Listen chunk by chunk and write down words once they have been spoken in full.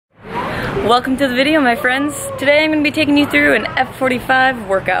Welcome to the video, my friends. Today I'm going to be taking you through an F45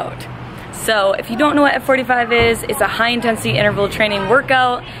 workout. So if you don't know what F45 is, it's a high intensity interval training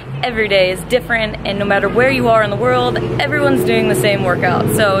workout. Every day is different, and no matter where you are in the world, everyone's doing the same workout.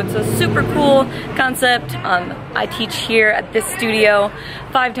 So it's a super cool concept. I teach here at this studio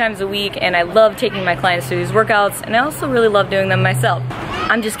 5 times a week, and I love taking my clients through these workouts, and I also really love doing them myself.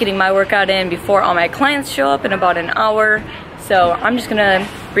 I'm just getting my workout in before all my clients show up in about an hour. So I'm just gonna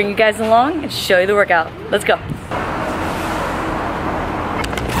bring you guys along and show you the workout. Let's go.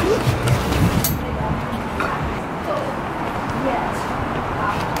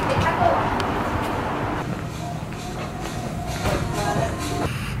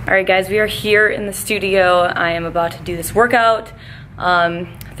 Alright guys, we are here in the studio. I am about to do this workout.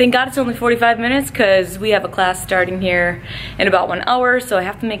 Thank God it's only 45 minutes because we have a class starting here in about 1 hour, so I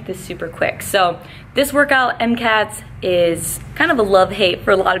have to make this super quick. So this workout, MKatz, is kind of a love-hate for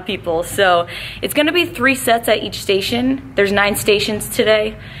a lot of people. So it's gonna be 3 sets at each station. There's 9 stations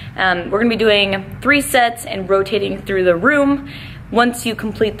today. We're gonna be doing 3 sets and rotating through the room. Once you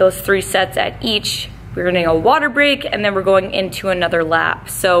complete those 3 sets at each, we're doing a water break, and then we're going into another lap.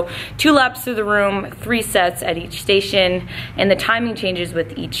 So 2 laps through the room, 3 sets at each station, and the timing changes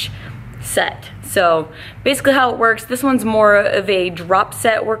with each set. So basically how it works, this one's more of a drop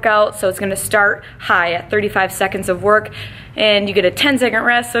set workout. So it's gonna start high at 35 seconds of work, and you get a 10-second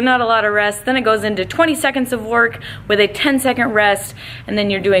rest, so not a lot of rest. Then it goes into 20 seconds of work with a 10-second rest, and then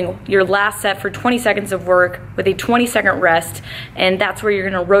you're doing your last set for 20 seconds of work with a 20-second rest, and that's where you're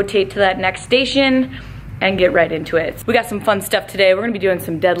gonna rotate to that next station and get right into it. We got some fun stuff today. We're gonna be doing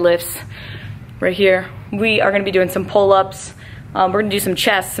some deadlifts right here. We are gonna be doing some pull-ups. We're gonna do some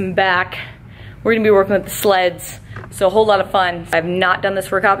chest, some back. We're gonna be working with the sleds. So a whole lot of fun. I've not done this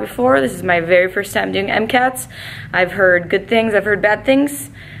workout before. This is my very first time doing MKatz. I've heard good things, I've heard bad things.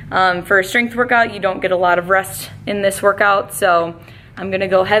 For a strength workout, you don't get a lot of rest in this workout, so I'm gonna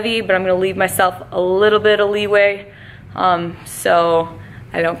go heavy, but I'm gonna leave myself a little bit of leeway so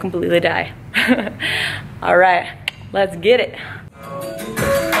I don't completely die. All right, let's get it.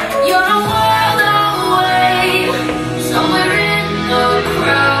 You're a world away, somewhere in the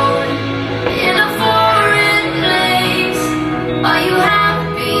crowd, in a foreign place. Are you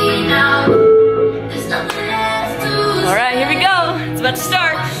happy now? There's nothing left to say. All right, here we go. It's about to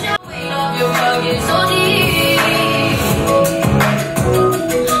start. Your rug is so deep.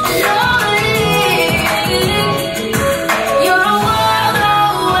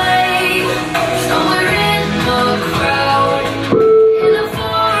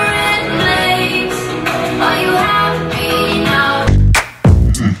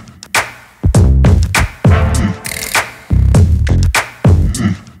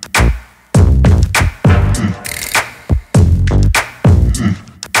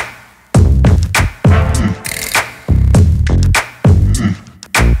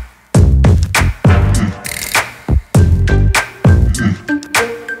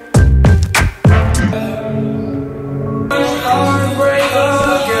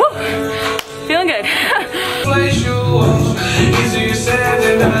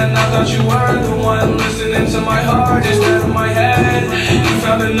 You were the one listening to my heart instead of my head. You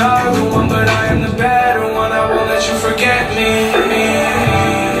found another one, but I am the better one. I won't let you forget me.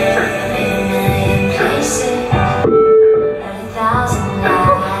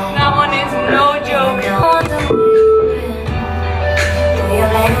 That one is no joke.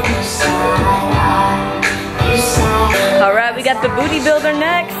 All right, we got the booty builder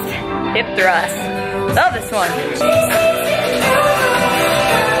next. Hip thrust. Love this one.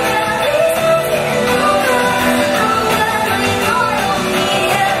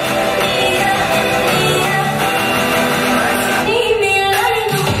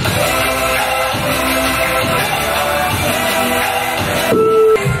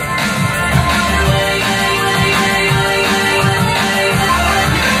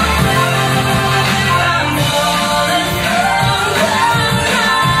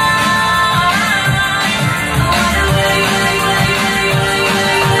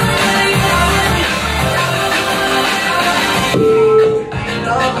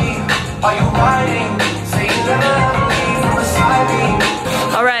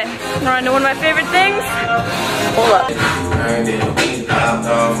 Alright, one of my favorite things, pull up.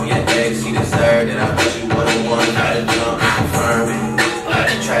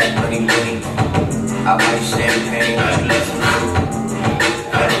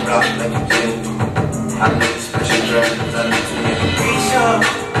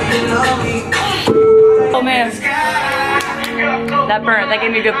 Oh man, that burnt, that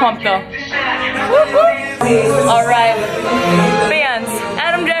gave me a good pump though. Alright, bands,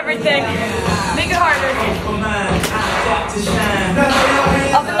 Adam J. everything. Make it harder.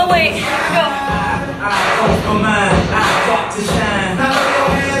 Up in the weight. Go.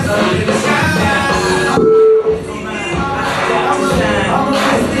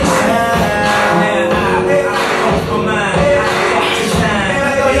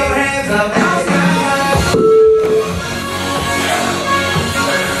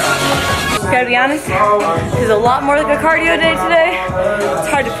 Gotta be honest, this is a lot more like a cardio day today. It's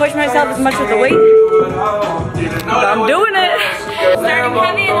hard to push myself as much with the weight, but I'm doing it. Starting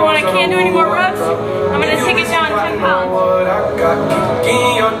heavy, and when I can't do any more reps, I'm gonna take it down 10 pounds.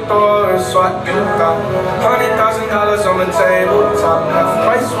 $100,000 on the table, top half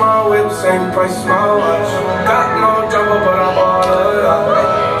price, my whip, same price, my watch. Got no jumbo, but I'm all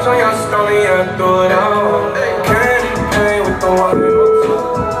alive. So you're stoney and do it out. Candy paint with the one.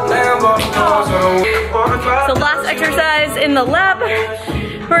 So last exercise in the lab,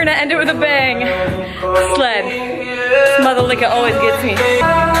 we're gonna end it with a bang. Sled. Mother liquor always gets me.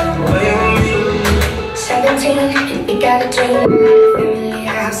 17, you got a dream, family,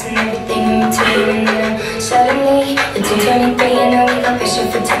 house and everything in between. Suddenly, the 223 and now we got pressure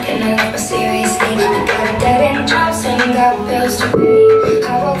for taking our life seriously. We got a dead end job, so you got bills to pay.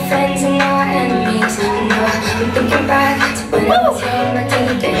 Our old friends and our enemies. And now I'm thinking back to when I was young, back to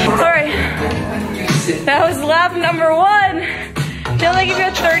the day. Alright, that was lap number 1. Feel like you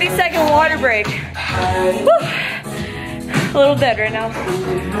got a 30-second water break. Woo. A little dead right now.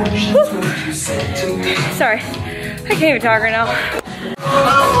 Woo. Sorry, I can't even talk right now.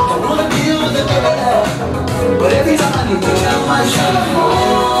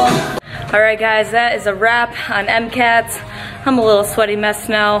 Alright guys, that is a wrap on MKatz. I'm a little sweaty mess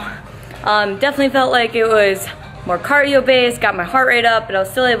now. Definitely felt like it was more cardio based, got my heart rate up, but I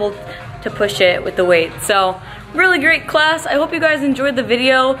was still able to push it with the weight. So really great class. I hope you guys enjoyed the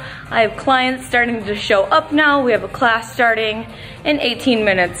video. I have clients starting to show up now. We have a class starting in 18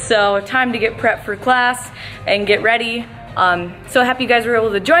 minutes. So time to get prepped for class and get ready. So happy you guys were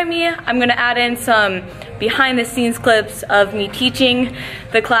able to join me. I'm gonna add in some behind the scenes clips of me teaching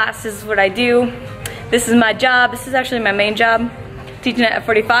the class. This is what I do. This is my job. This is actually my main job, teaching at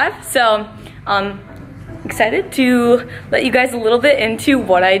F45. So excited to let you guys a little bit into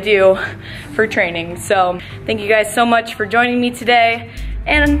what I do for training. So thank you guys so much for joining me today.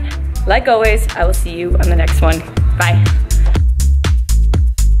 And like always, I will see you on the next one. Bye.